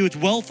do, do it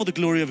well for the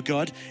glory of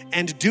God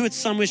and do it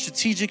somewhere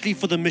strategically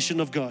for the mission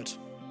of God.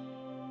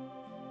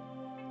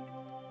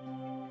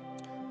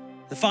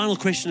 The final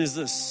question is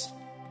this.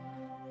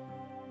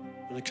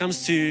 When it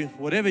comes to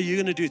whatever you're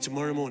going to do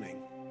tomorrow morning,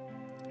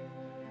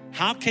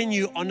 how can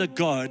you honor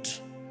God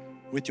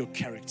with your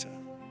character?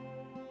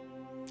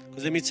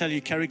 Because let me tell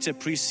you, character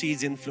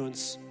precedes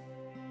influence.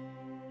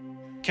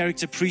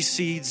 Character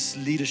precedes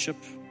leadership.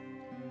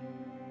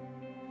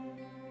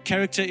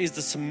 Character is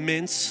the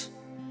cement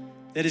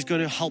that is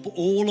going to help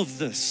all of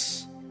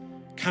this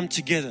come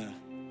together.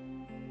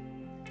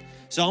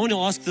 So I want to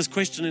ask this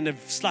question in a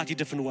slightly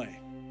different way.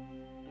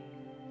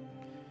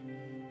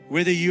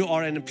 Whether you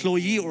are an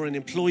employee or an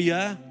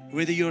employer,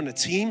 whether you're on a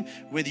team,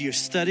 whether you're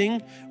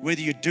studying,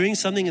 whether you're doing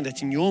something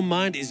that in your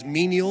mind is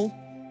menial,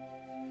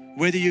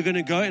 whether you're going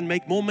to go and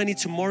make more money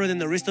tomorrow than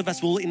the rest of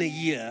us will in a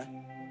year,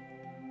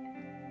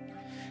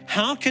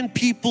 how can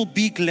people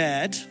be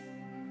glad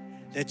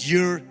that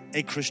you're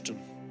a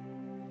Christian?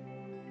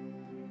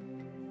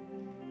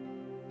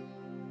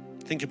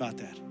 Think about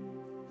that.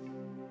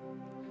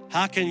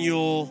 How can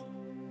your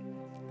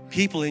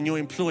people in your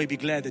employ be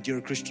glad that you're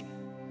a Christian?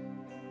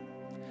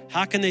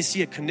 How can they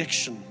see a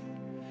connection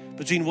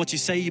between what you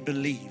say you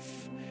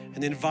believe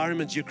and the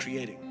environment you're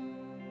creating?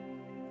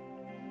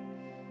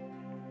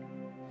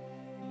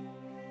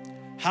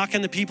 How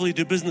can the people who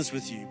do business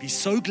with you be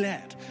so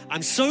glad?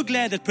 I'm so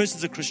glad that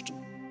person's a Christian.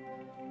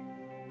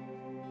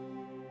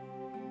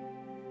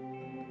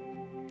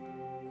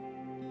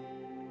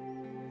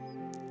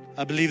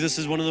 I believe this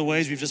is one of the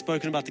ways we've just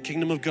spoken about the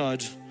kingdom of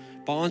God.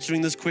 By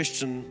answering this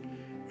question,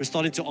 we're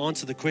starting to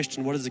answer the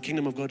question, what does the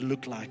kingdom of God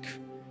look like?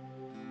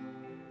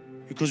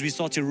 Because we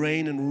start to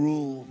reign and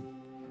rule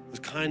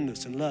with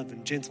kindness and love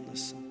and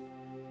gentleness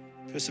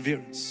and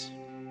perseverance.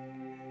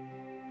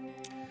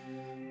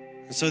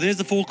 And so there's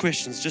the 4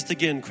 questions, just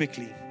again,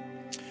 quickly.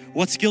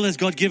 What skill has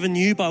God given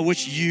you by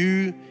which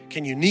you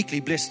can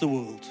uniquely bless the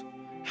world?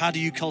 How do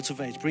you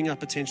cultivate, bring out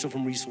potential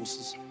from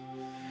resources?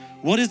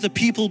 What is the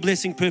people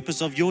blessing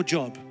purpose of your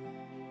job?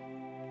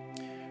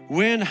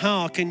 Where and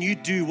how can you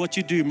do what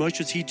you do most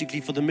strategically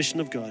for the mission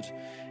of God?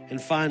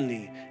 And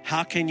finally,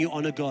 how can you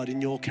honor God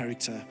in your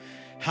character?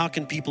 How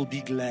can people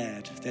be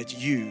glad that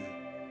you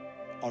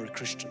are a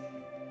Christian?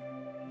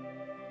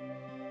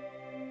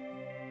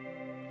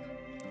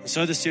 And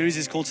so the series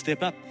is called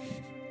Step Up.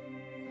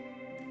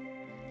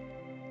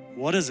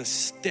 What does a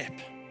step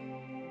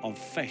of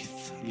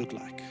faith look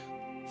like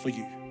for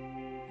you?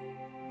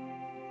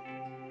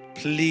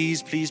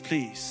 Please, please,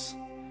 please,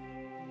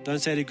 don't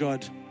say to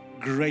God,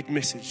 great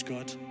message,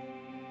 God.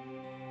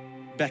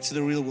 Back to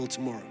the real world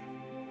tomorrow.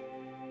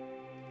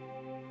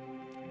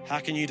 How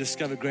can you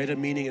discover greater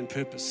meaning and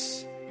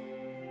purpose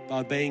by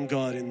obeying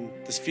God in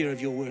the sphere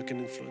of your work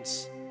and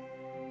influence?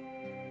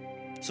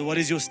 So what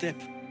is your step?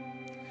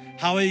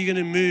 How are you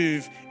going to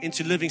move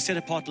into living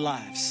set-apart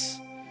lives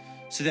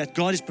so that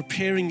God is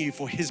preparing you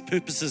for His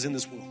purposes in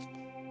this world,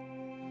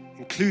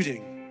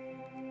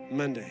 including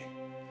Monday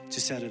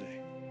to Saturday?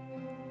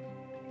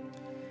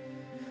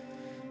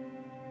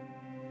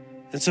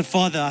 And so,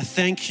 Father, I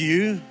thank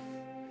you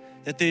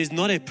that there is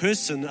not a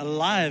person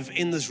alive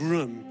in this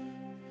room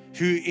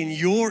who, in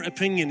your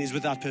opinion, is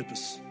without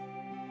purpose.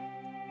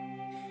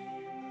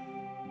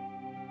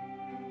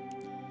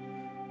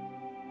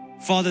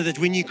 Father, that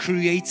when you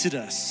created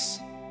us,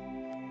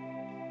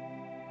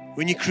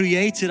 when you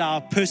created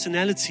our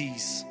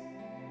personalities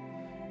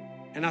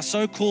and our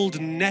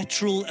so-called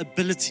natural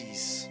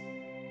abilities,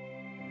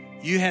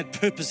 you had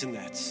purpose in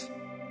that.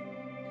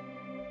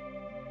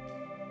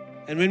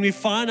 And when we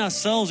find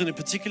ourselves in a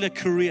particular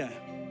career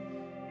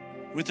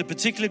with a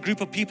particular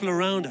group of people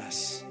around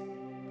us,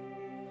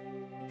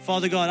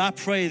 Father God, I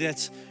pray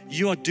that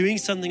you are doing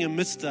something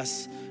amidst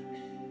us,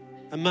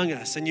 among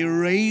us, and you're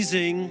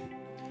raising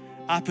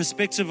our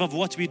perspective of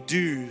what we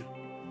do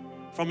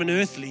from an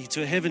earthly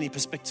to a heavenly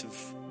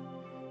perspective.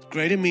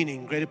 Greater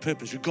meaning, greater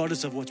purpose,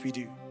 regardless of what we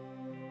do.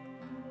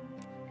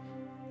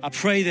 I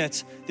pray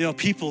that there are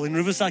people in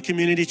Riverside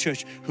Community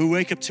Church who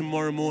wake up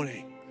tomorrow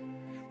morning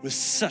with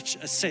such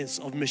a sense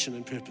of mission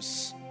and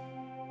purpose.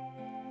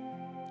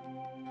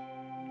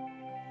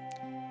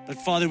 But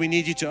Father, we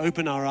need you to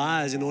open our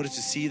eyes in order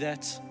to see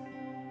that.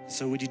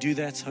 So would you do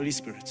that, Holy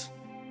Spirit?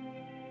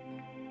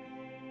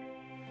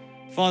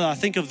 Father, I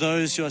think of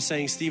those who are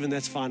saying, Stephen,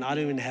 that's fine. I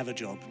don't even have a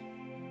job.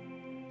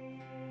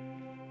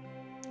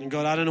 And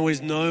God, I don't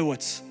always know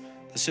what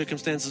the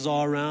circumstances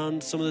are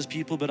around some of those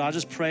people, but I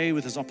just pray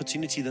with this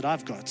opportunity that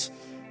I've got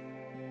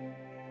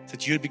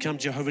that you would become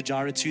Jehovah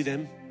Jireh to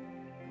them.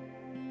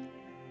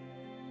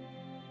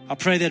 I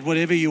pray that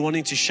whatever you're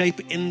wanting to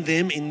shape in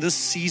them in this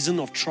season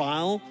of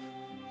trial,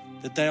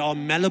 that they are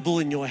malleable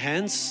in your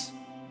hands.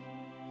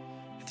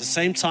 At the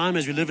same time,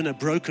 as we live in a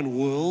broken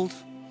world,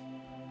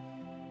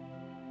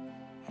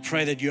 I I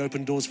pray that you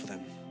open doors for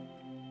them.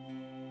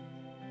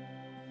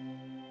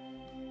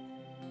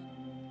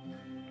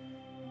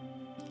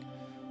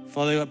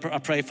 Father, I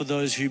pray for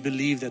those who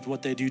believe that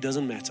what they do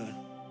doesn't matter.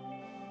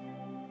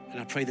 And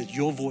I pray that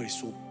your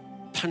voice will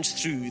punch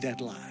through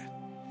that lie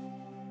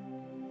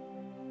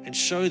and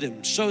show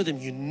them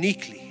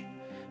uniquely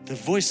the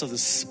voice of the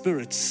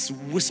Spirit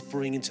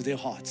whispering into their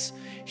hearts.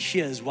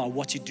 Here's why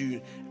what you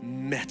do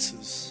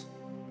matters.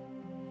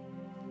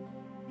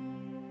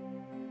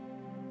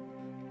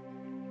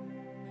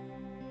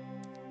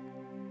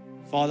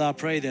 Father, I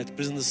pray that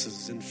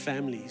businesses and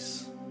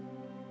families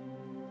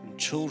and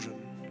children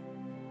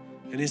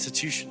and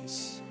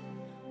institutions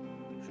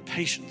and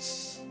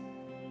patients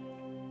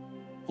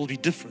will be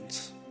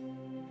different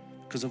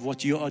because of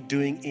what you are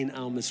doing in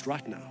our midst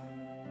right now.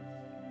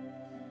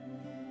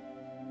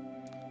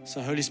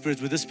 So Holy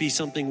Spirit, would this be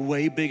something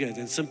way bigger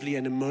than simply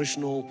an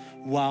emotional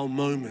wow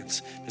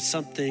moment, but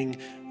something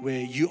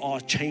where you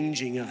are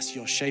changing us,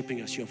 you're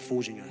shaping us, you're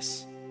forging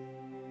us.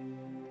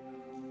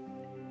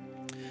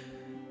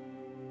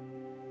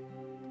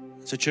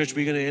 So church,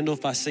 we're going to end off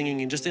by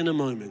singing in just in a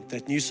moment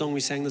that new song we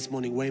sang this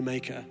morning,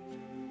 Waymaker.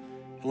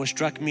 And what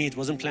struck me, it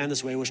wasn't planned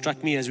this way, what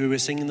struck me as we were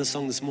singing the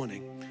song this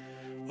morning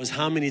was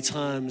how many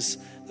times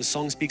the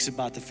song speaks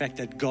about the fact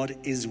that God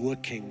is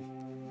working.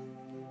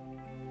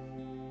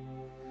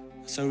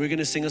 So we're going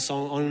to sing a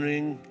song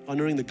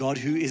honoring the God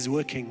who is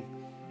working.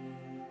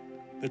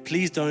 But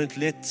please don't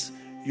let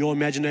your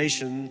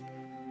imagination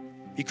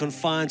be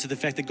confined to the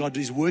fact that God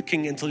is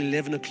working until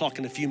 11 o'clock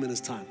in a few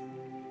minutes' time.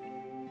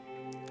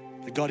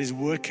 That God is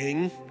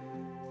working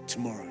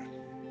tomorrow.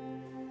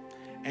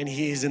 And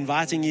He is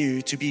inviting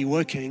you to be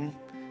working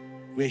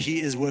where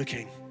He is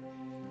working.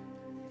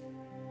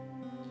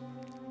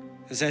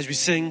 And so as we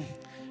sing,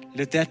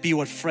 let that be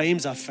what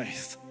frames our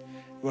faith,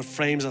 what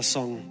frames our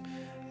song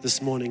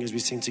this morning as we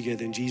sing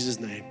together in Jesus'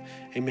 name.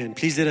 Amen.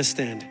 Please let us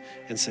stand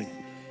and sing.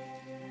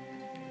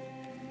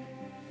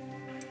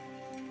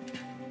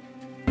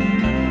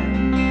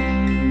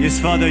 Yes,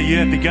 Father, you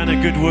have begun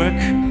a good work.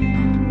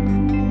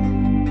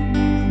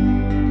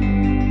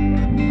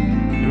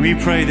 We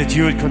pray that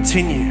you would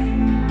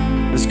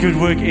continue this good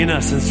work in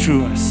us and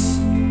through us.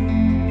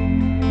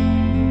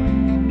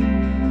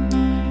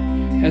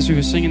 As we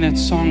were singing that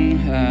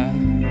song,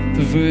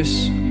 the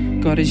verse,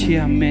 God is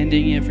here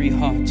mending every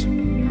heart.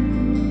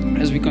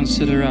 As we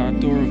consider our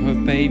Door of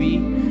Hope baby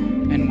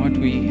and what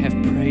we have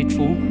prayed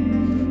for,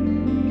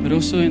 but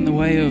also in the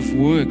way of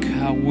work,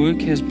 how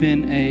work has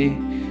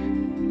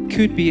been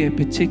could be a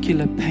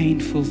particular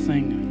painful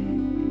thing.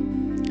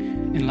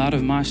 In light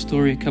of my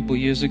story a couple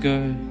years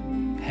ago,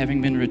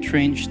 having been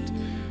retrenched,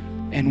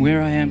 and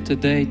where I am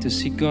today, to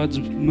see God's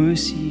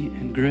mercy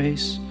and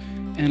grace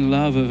and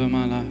love over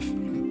my life.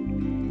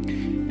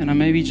 And I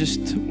maybe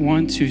just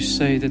want to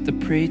say that the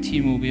prayer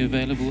team will be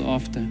available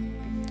after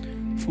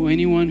for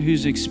anyone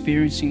who's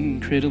experiencing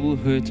incredible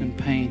hurt and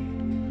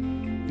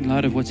pain in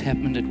light of what's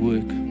happened at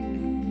work.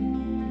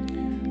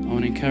 I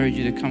want to encourage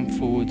you to come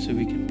forward so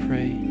we can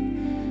pray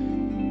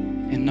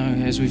and know,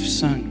 as we've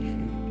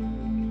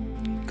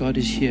sung, God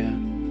is here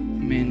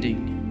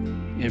mending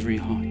every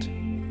heart.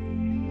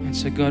 And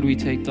so God, we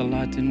take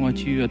delight in what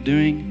you are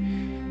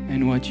doing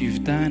and what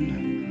you've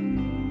done,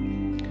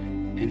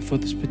 and for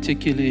this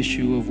particular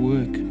issue of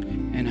work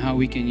and how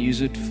we can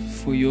use it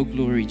for your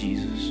glory,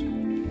 Jesus.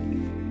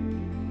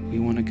 We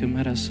want to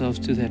commit ourselves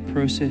to that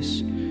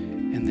process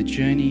and the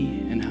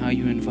journey and how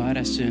you invite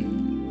us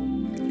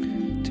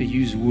in to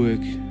use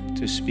work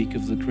to speak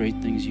of the great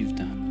things you've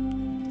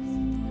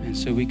done. And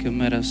so we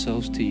commit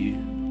ourselves to you.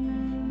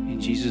 In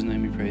Jesus'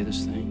 name we pray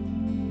this thing.